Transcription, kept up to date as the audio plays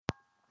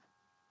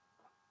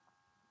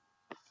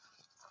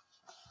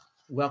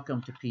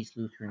Welcome to Peace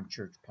Lutheran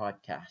Church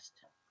podcast.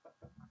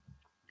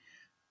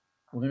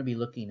 We're going to be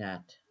looking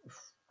at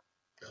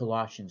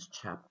Colossians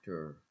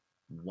chapter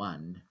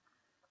 1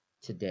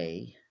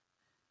 today.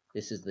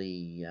 This is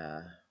the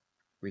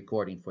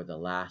recording for the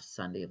last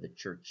Sunday of the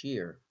church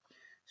year,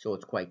 so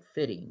it's quite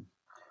fitting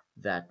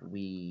that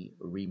we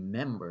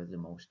remember the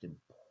most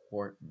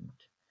important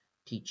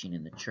teaching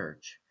in the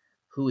church.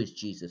 Who is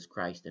Jesus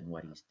Christ and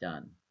what he's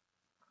done?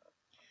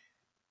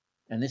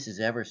 And this is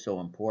ever so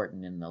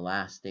important in the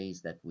last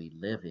days that we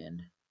live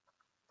in,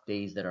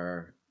 days that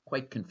are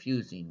quite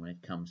confusing when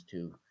it comes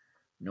to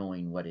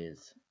knowing what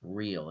is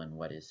real and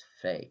what is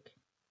fake.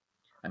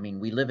 I mean,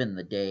 we live in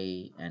the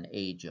day and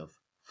age of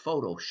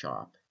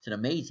Photoshop. It's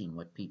amazing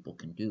what people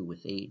can do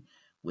with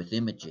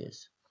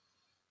images.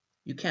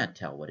 You can't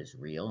tell what is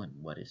real and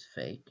what is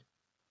fake.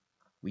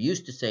 We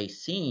used to say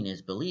seeing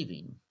is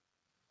believing,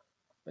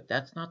 but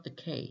that's not the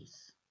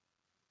case.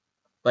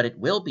 But it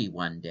will be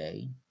one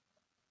day.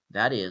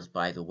 That is,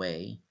 by the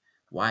way,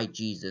 why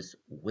Jesus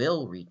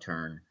will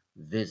return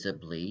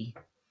visibly,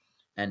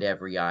 and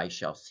every eye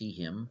shall see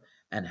him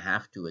and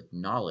have to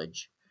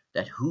acknowledge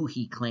that who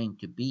he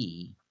claimed to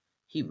be,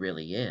 he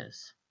really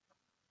is.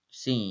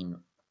 Seeing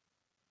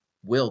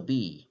will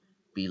be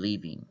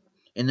believing.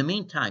 In the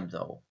meantime,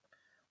 though,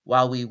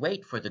 while we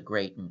wait for the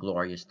great and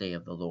glorious day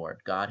of the Lord,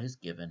 God has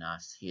given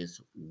us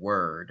his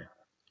word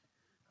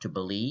to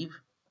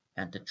believe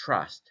and to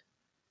trust.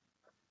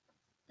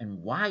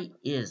 And why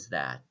is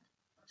that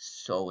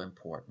so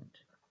important?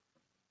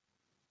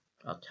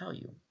 I'll tell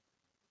you.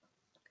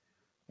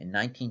 In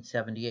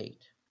 1978,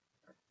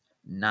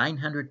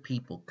 900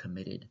 people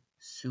committed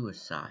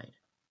suicide.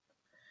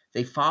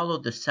 They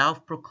followed the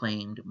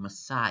self-proclaimed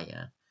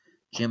Messiah,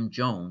 Jim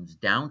Jones,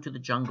 down to the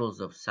jungles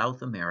of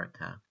South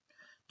America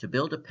to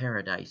build a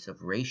paradise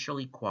of racial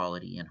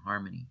equality and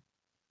harmony.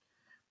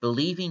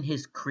 Believing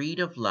his creed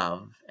of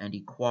love and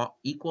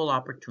equal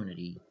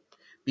opportunity,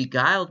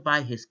 beguiled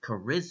by his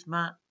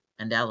charisma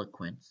and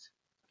eloquence,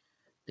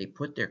 they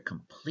put their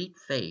complete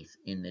faith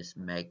in this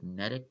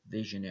magnetic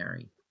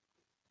visionary.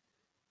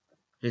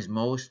 His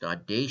most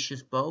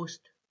audacious boast?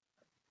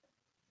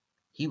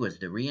 He was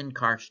the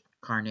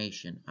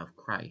reincarnation of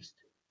Christ,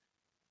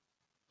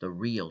 the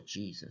real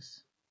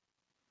Jesus.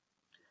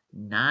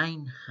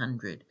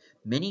 900,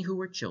 many who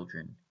were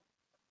children,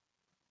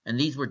 and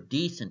these were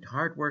decent,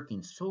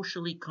 hard-working,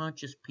 socially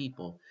conscious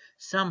people,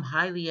 some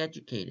highly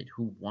educated,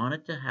 who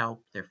wanted to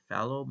help their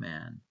fellow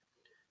man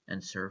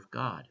and serve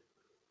God.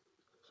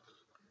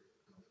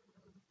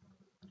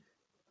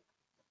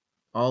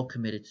 All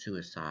committed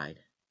suicide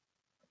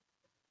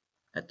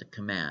at the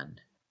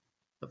command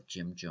of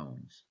Jim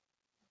Jones.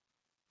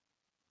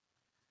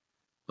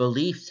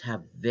 Beliefs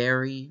have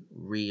very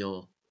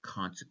real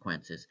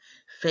consequences.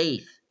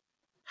 Faith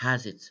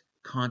has its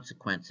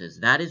consequences.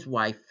 That is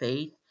why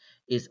faith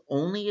is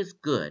only as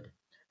good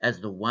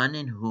as the one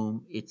in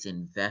whom it's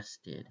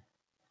invested.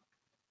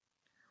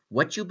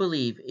 What you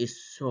believe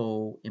is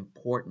so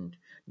important.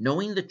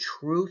 Knowing the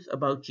truth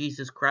about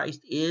Jesus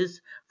Christ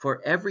is,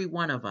 for every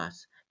one of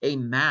us, a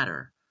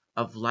matter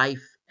of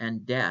life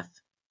and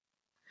death.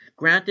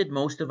 Granted,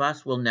 most of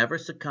us will never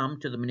succumb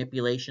to the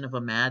manipulation of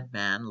a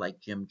madman like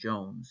Jim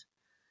Jones,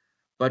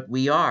 but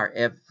we are,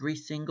 every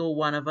single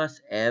one of us,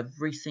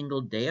 every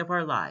single day of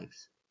our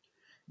lives,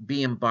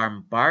 being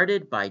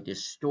bombarded by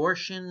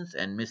distortions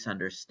and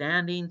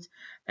misunderstandings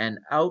and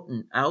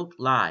out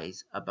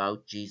lies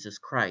about Jesus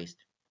Christ.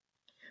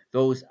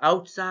 Those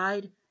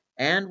outside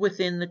and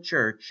within the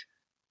church,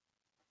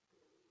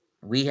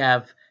 we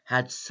have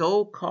had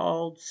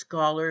so-called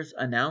scholars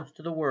announce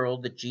to the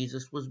world that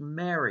Jesus was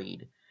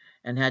married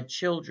and had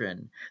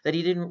children, that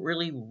he didn't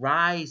really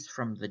rise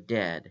from the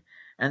dead,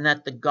 and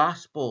that the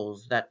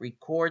Gospels that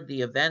record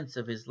the events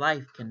of his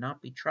life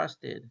cannot be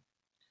trusted.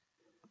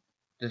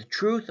 The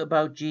truth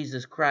about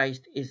Jesus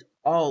Christ is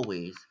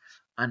always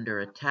under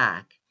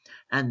attack,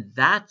 and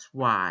that's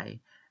why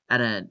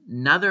at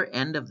another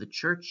end of the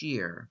church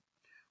year,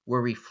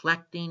 we're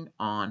reflecting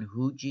on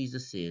who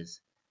Jesus is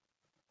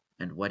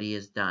and what he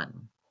has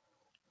done.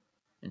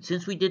 And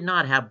since we did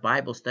not have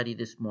Bible study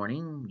this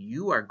morning,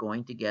 you are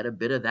going to get a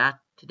bit of that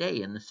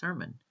today in the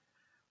sermon.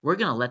 We're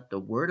going to let the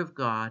Word of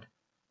God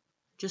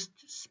just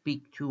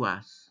speak to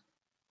us.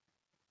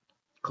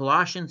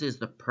 Colossians is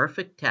the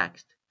perfect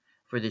text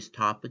for this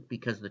topic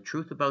because the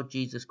truth about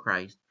Jesus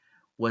Christ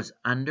was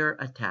under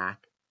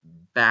attack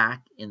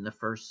back in the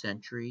first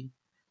century,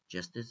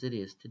 just as it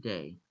is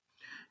today.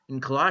 In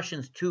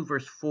Colossians 2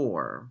 verse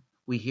 4,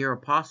 we hear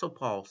Apostle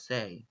Paul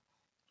say,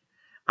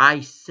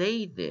 I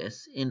say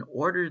this in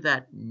order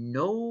that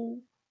no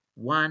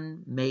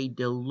one may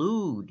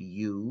delude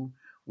you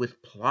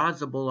with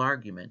plausible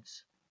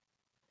arguments.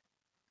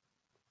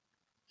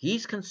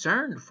 He's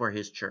concerned for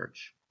his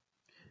church.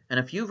 And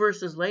a few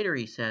verses later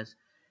he says,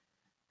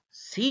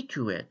 see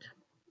to it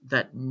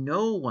that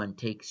no one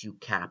takes you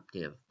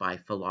captive by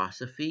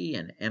philosophy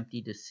and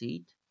empty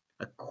deceit,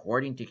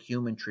 according to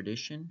human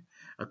tradition,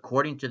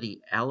 according to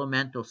the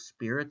elemental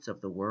spirits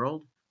of the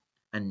world,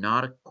 and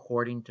not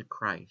according to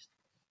Christ.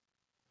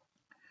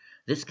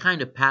 This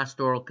kind of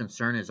pastoral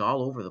concern is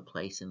all over the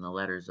place in the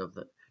letters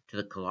to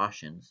the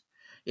Colossians.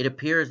 It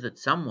appears that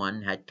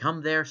someone had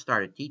come there,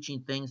 started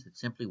teaching things that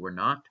simply were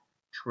not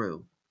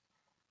true.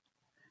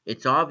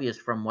 It's obvious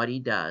from what he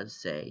does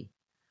say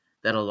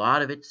that a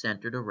lot of it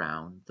centered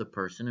around the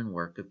person and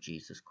work of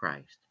Jesus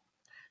Christ.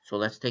 So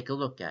let's take a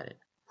look at it.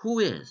 Who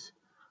is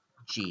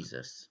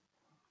Jesus?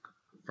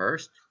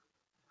 First,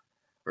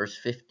 verse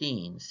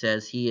 15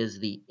 says he is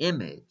the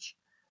image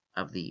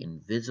of the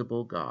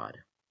invisible God.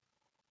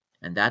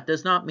 And that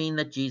does not mean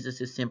that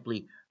Jesus is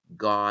simply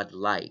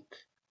God-like.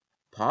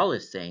 Paul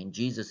is saying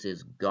Jesus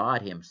is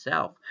God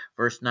himself.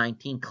 Verse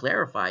 19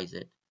 clarifies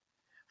it.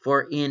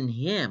 For in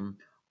him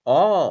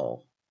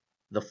all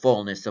the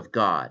fullness of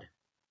God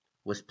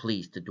was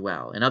pleased to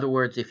dwell. In other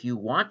words, if you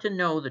want to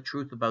know the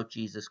truth about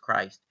Jesus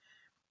Christ,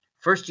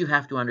 first you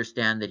have to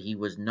understand that he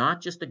was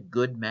not just a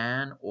good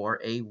man or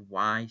a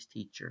wise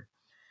teacher.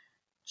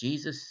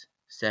 Jesus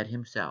said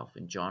himself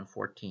in John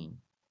 14,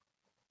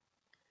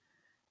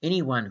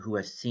 anyone who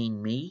has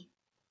seen me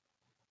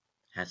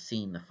has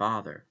seen the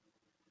Father.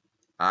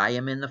 I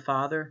am in the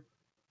Father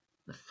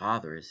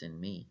is in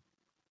me.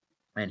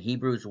 And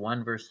Hebrews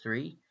 1 verse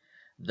 3,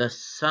 the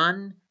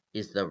Son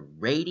is the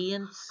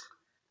radiance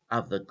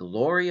of the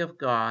glory of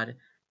God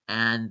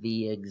and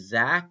the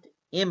exact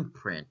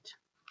imprint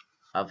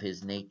of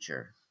his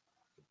nature.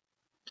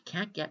 You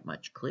can't get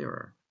much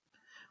clearer.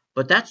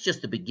 But that's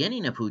just the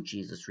beginning of who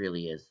Jesus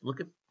really is. Look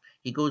at,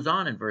 he goes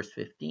on in verse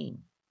 15.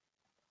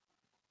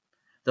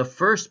 The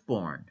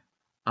firstborn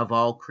of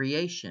all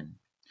creation.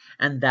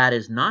 And that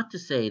is not to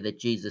say that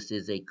Jesus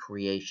is a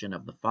creation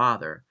of the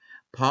Father.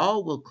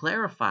 Paul will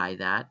clarify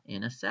that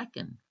in a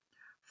second.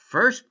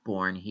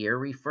 Firstborn here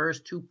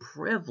refers to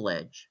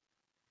privilege.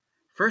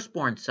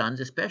 Firstborn sons,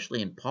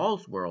 especially in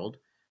Paul's world,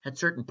 had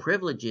certain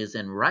privileges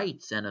and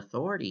rights and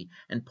authority.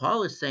 And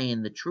Paul is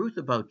saying the truth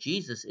about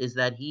Jesus is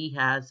that he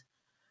has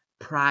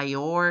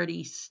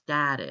priority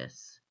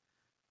status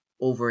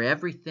over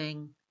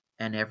everything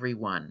and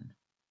everyone.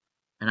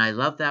 And I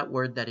love that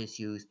word that is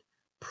used,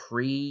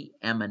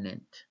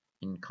 preeminent,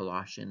 in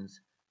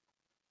Colossians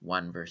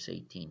 1 verse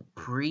 18.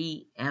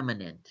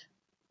 Preeminent.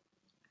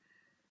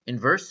 In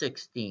verse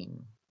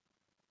 16,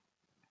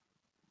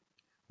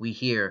 we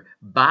hear,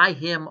 by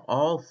him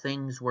all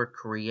things were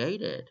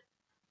created.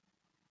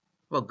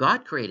 Well,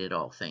 God created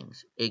all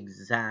things,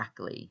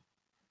 exactly.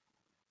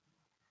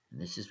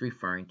 And this is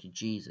referring to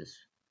Jesus.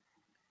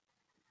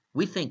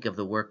 We think of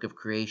the work of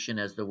creation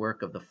as the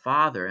work of the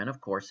Father, and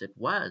of course it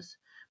was.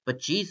 But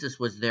Jesus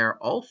was there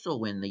also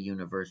when the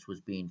universe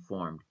was being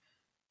formed.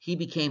 He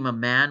became a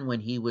man when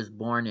he was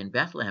born in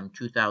Bethlehem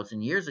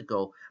 2,000 years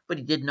ago, but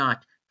he did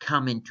not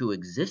come into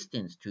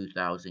existence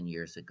 2,000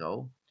 years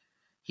ago.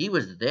 He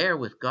was there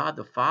with God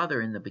the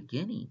Father in the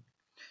beginning.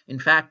 In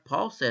fact,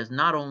 Paul says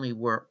not only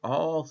were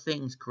all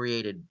things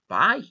created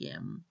by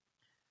him,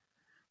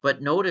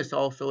 but notice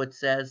also it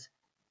says,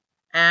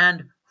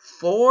 and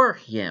for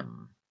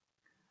him.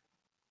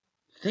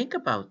 Think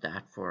about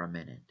that for a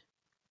minute.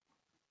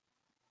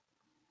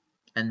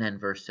 And then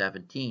verse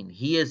 17,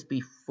 he is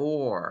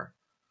before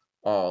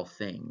all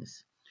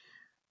things,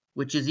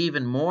 which is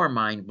even more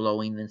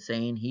mind-blowing than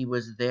saying he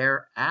was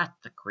there at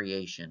the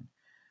creation.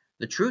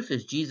 The truth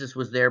is Jesus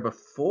was there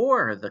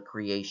before the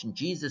creation.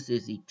 Jesus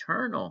is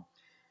eternal.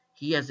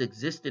 He has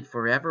existed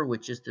forever,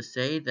 which is to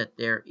say that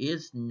there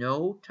is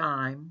no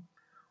time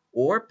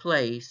or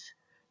place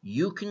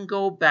you can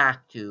go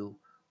back to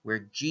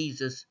where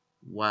Jesus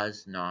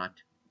was not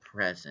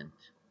present.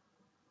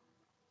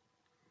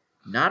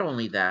 Not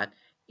only that,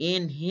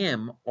 in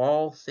him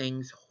all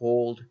things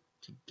hold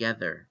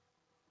together.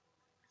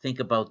 Think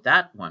about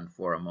that one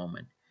for a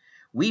moment.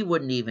 We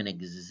wouldn't even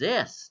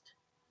exist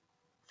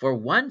for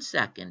 1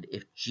 second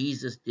if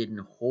Jesus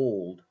didn't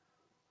hold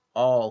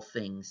all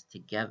things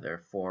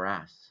together for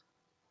us.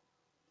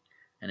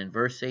 And in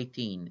verse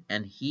 18,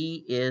 and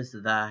he is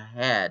the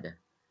head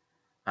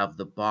of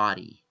the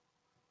body,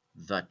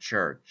 the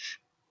church.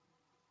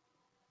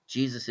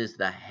 Jesus is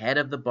the head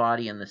of the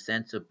body in the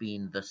sense of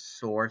being the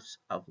source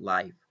of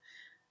life.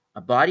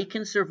 A body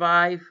can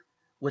survive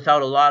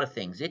without a lot of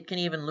things. It can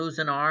even lose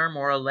an arm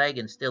or a leg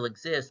and still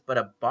exist, but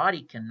a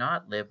body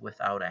cannot live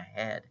without a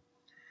head.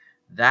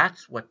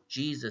 That's what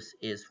Jesus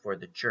is for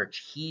the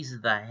church. He's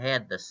the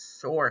head, the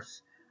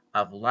source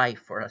of life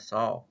for us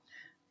all.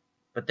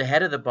 But the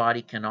head of the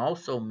body can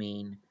also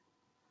mean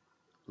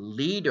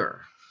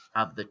leader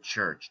of the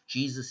church.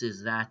 Jesus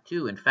is that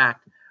too. In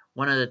fact,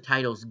 one of the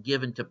titles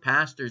given to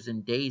pastors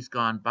in days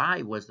gone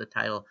by was the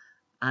title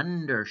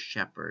under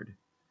shepherd.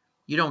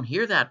 You don't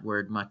hear that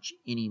word much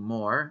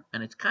anymore,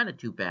 and it's kind of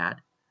too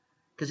bad,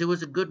 because it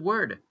was a good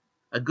word,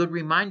 a good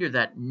reminder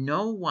that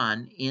no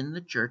one in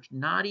the church,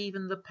 not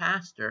even the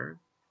pastor,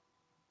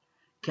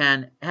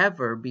 can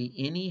ever be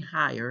any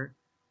higher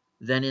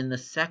than in the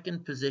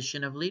second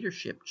position of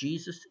leadership.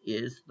 Jesus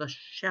is the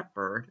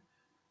shepherd,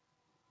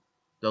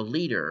 the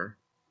leader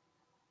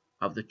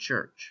of the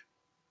church.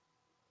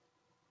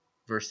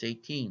 Verse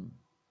 18,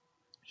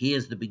 he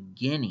is the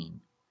beginning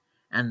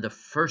and the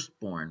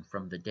firstborn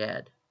from the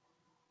dead.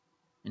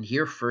 And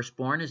here,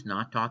 firstborn is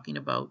not talking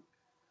about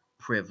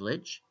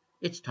privilege.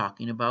 It's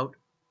talking about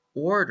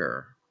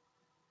order.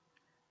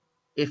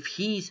 If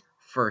he's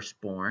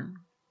firstborn,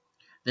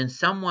 then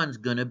someone's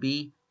going to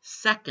be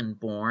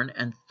secondborn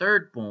and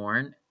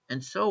thirdborn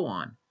and so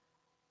on.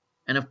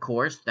 And of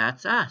course,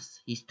 that's us.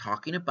 He's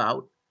talking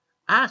about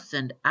us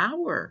and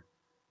our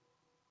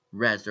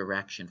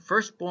resurrection.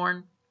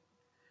 Firstborn,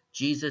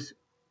 Jesus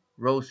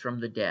rose from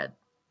the dead.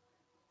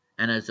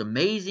 And as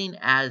amazing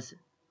as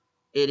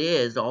it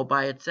is all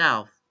by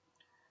itself,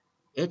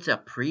 it's a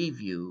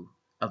preview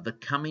of the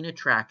coming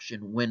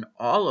attraction when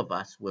all of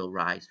us will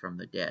rise from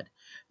the dead.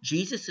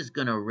 Jesus is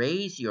going to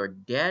raise your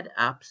dead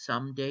up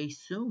someday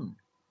soon.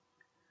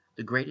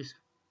 The greatest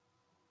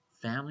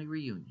family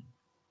reunion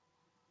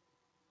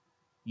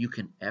you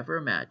can ever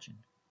imagine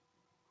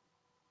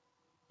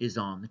is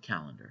on the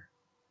calendar.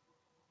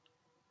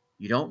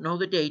 You don't know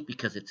the date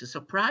because it's a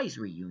surprise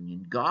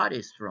reunion God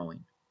is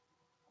throwing.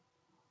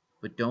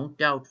 But don't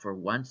doubt for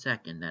 1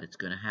 second that it's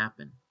going to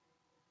happen.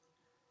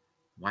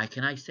 Why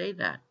can I say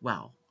that?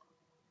 Well,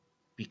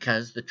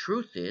 because the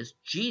truth is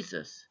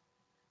Jesus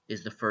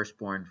is the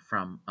firstborn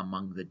from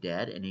among the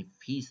dead, and if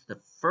he's the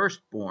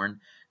firstborn,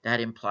 that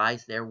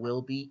implies there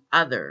will be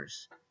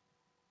others.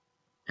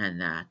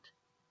 And that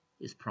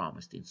is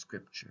promised in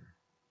Scripture,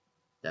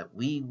 that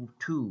we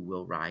too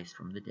will rise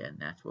from the dead. And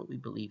that's what we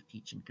believe,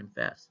 teach, and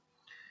confess.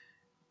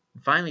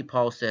 And finally,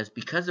 Paul says,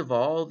 because of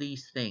all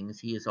these things,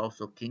 he is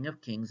also King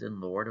of kings and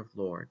Lord of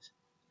lords.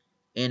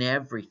 In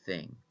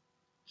everything,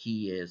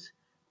 he is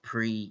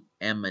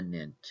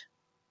preeminent.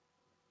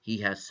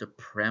 He has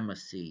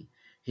supremacy.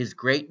 His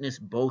greatness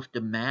both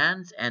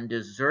demands and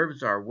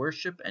deserves our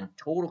worship and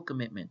total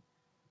commitment.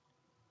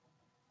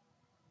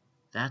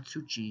 That's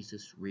who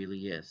Jesus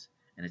really is,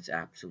 and it's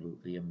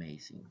absolutely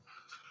amazing.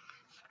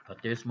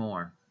 But there's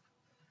more.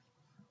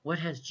 What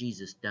has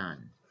Jesus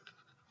done?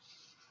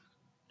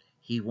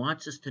 He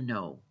wants us to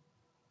know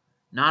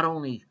not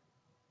only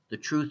the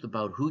truth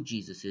about who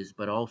Jesus is,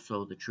 but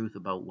also the truth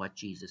about what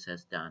Jesus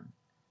has done.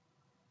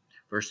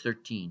 Verse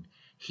 13,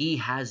 he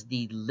has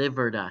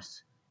delivered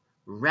us,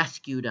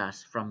 rescued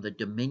us from the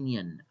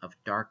dominion of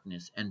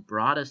darkness, and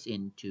brought us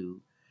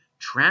into,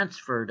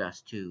 transferred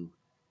us to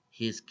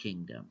his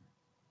kingdom.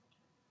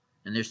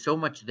 And there's so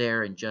much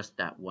there in just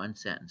that one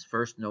sentence.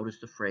 First, notice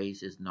the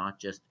phrase is not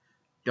just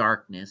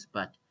darkness,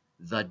 but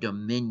the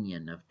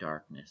dominion of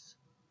darkness.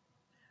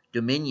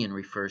 Dominion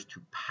refers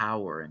to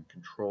power and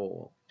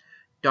control.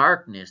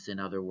 Darkness, in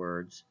other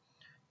words,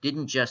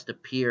 didn't just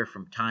appear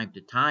from time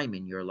to time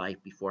in your life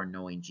before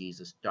knowing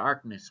Jesus.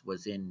 Darkness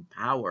was in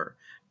power.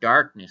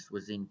 Darkness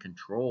was in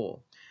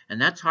control.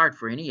 And that's hard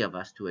for any of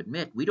us to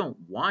admit. We don't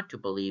want to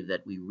believe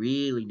that we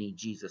really need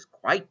Jesus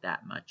quite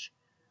that much,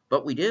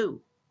 but we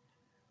do.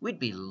 We'd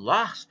be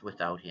lost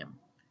without him.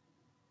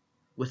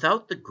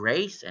 Without the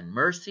grace and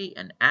mercy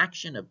and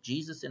action of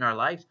Jesus in our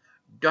lives,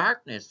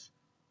 darkness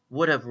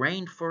would have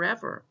reigned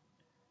forever.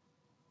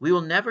 We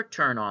will never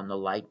turn on the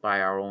light by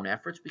our own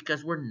efforts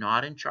because we're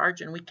not in charge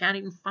and we can't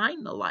even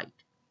find the light.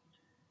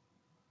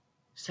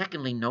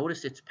 Secondly,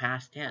 notice its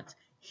past tense.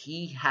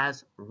 He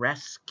has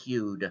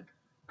rescued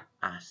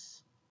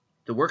us.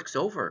 The work's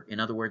over. In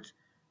other words,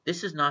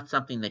 this is not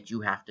something that you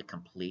have to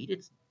complete.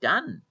 It's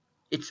done.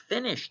 It's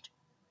finished.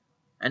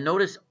 And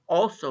notice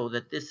also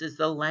that this is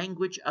the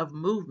language of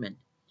movement.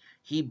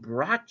 He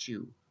brought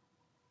you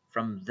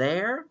from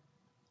there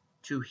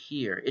to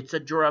here. It's a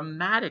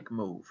dramatic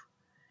move.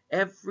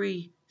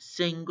 Every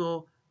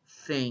single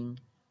thing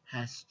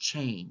has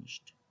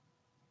changed.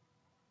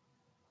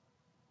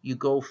 You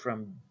go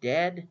from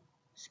dead,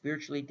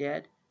 spiritually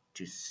dead,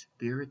 to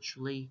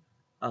spiritually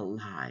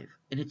alive.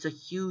 And it's a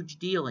huge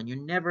deal, and you're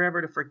never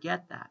ever to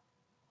forget that.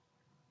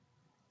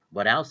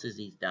 What else has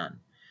he done?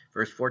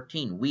 Verse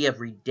 14, we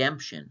have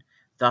redemption,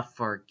 the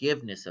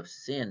forgiveness of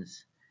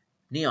sins.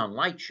 Neon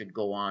light should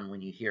go on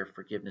when you hear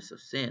forgiveness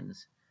of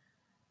sins.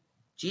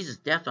 Jesus'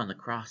 death on the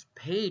cross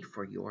paid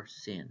for your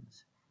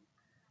sins.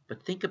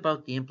 But think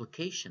about the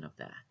implication of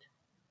that.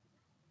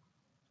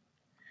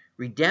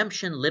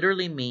 Redemption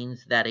literally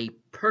means that a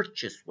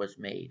purchase was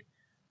made.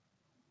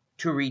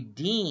 To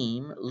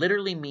redeem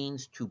literally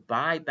means to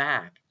buy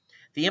back.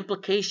 The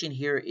implication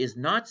here is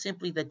not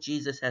simply that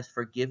Jesus has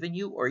forgiven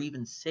you or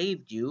even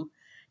saved you.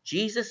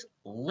 Jesus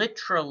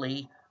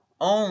literally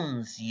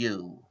owns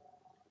you.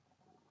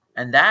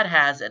 And that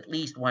has at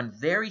least one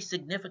very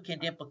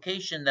significant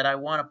implication that I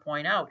want to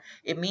point out.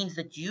 It means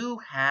that you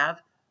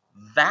have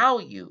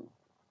value.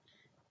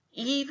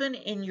 Even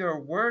in your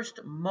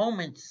worst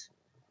moments,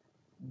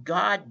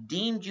 God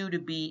deemed you to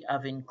be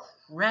of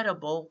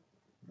incredible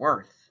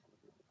worth.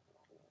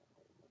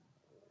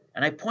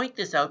 And I point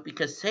this out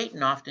because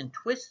Satan often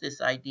twists this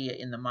idea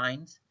in the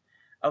minds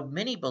of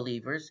many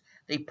believers.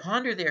 They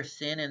ponder their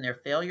sin and their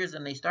failures,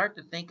 and they start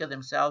to think of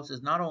themselves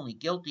as not only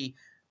guilty,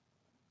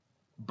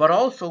 but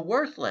also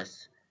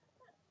worthless.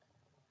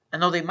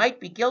 And though they might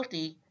be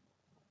guilty,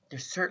 they're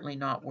certainly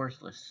not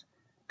worthless.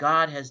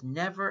 God has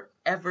never,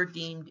 ever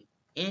deemed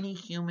any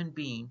human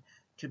being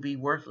to be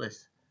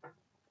worthless.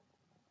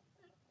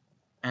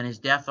 And his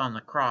death on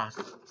the cross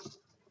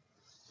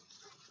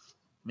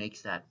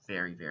makes that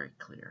very, very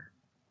clear.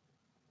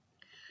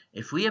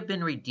 If we have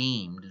been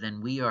redeemed,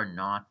 then we are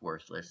not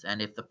worthless.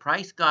 And if the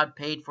price God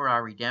paid for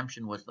our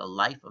redemption was the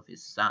life of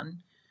his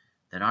Son,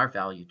 then our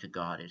value to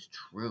God is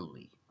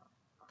truly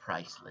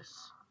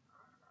priceless.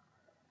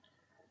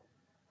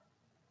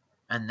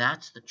 And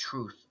that's the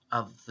truth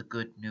of the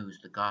good news,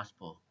 the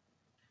gospel.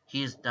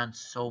 He has done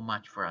so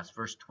much for us.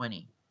 Verse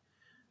 20,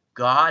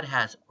 God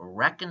has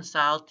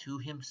reconciled to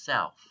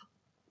himself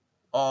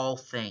all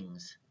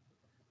things,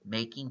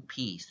 making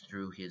peace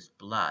through his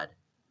blood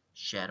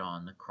shed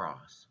on the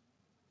cross.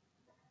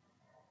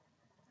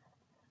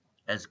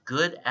 As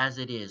good as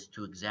it is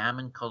to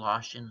examine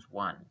Colossians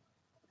 1,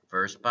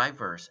 verse by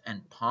verse,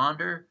 and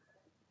ponder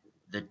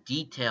the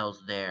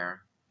details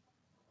there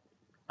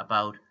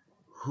about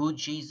who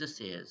Jesus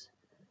is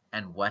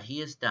and what he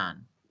has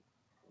done,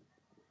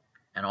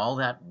 and all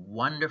that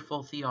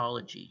wonderful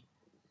theology,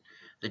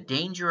 the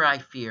danger I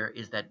fear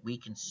is that we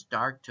can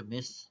start to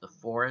miss the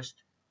forest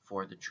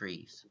for the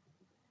trees.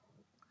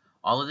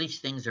 All of these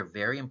things are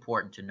very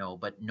important to know,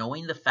 but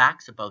knowing the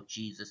facts about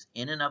Jesus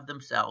in and of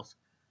themselves,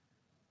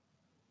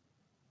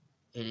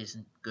 it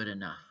isn't good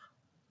enough.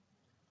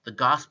 The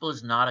gospel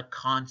is not a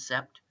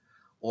concept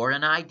or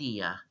an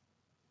idea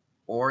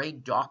or a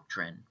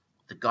doctrine.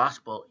 The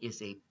gospel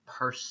is a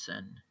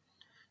person.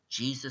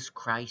 Jesus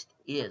Christ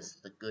is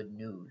the good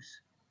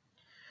news.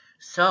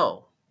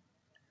 So,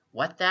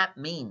 what that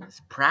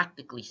means,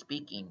 practically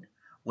speaking,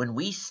 when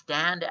we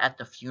stand at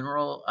the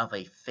funeral of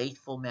a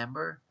faithful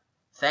member,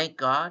 thank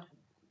God,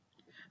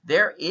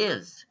 there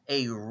is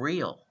a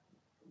real,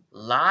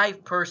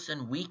 live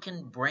person we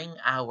can bring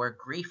our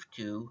grief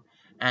to,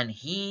 and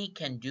he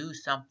can do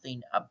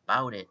something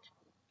about it.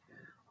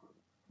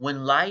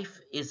 When life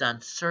is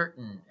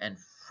uncertain and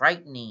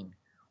frightening,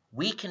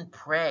 we can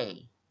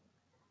pray,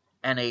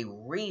 and a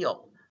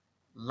real,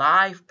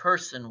 live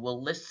person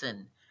will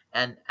listen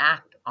and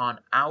act on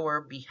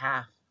our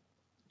behalf.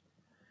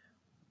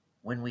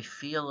 When we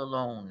feel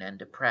alone and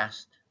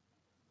depressed,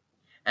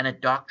 and a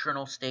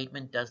doctrinal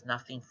statement does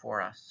nothing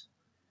for us,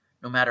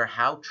 no matter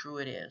how true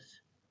it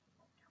is,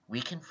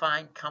 we can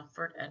find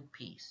comfort and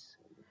peace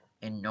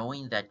in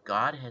knowing that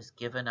God has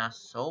given us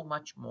so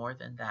much more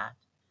than that.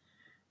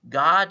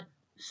 God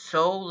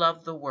so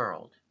loved the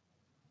world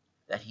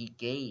that he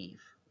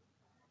gave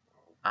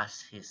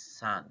us his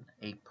Son,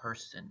 a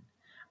person,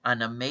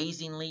 an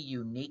amazingly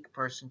unique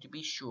person to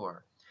be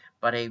sure,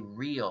 but a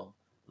real,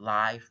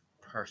 live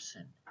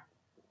person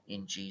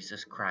in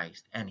Jesus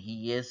Christ. And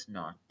he is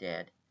not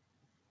dead.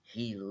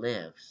 He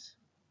lives,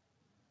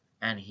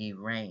 and he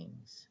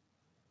reigns,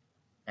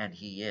 and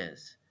he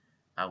is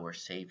our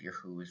Savior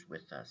who is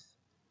with us.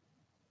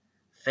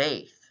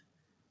 Faith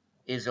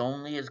is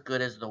only as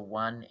good as the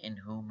one in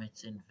whom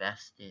it's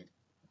invested.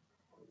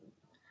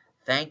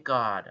 Thank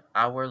God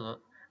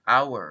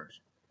our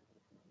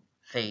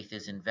faith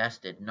is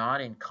invested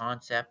not in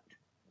concept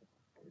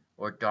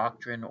or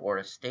doctrine or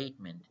a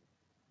statement,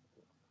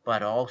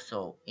 but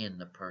also in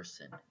the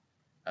person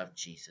of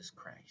Jesus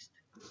Christ.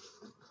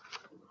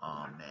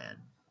 Amen.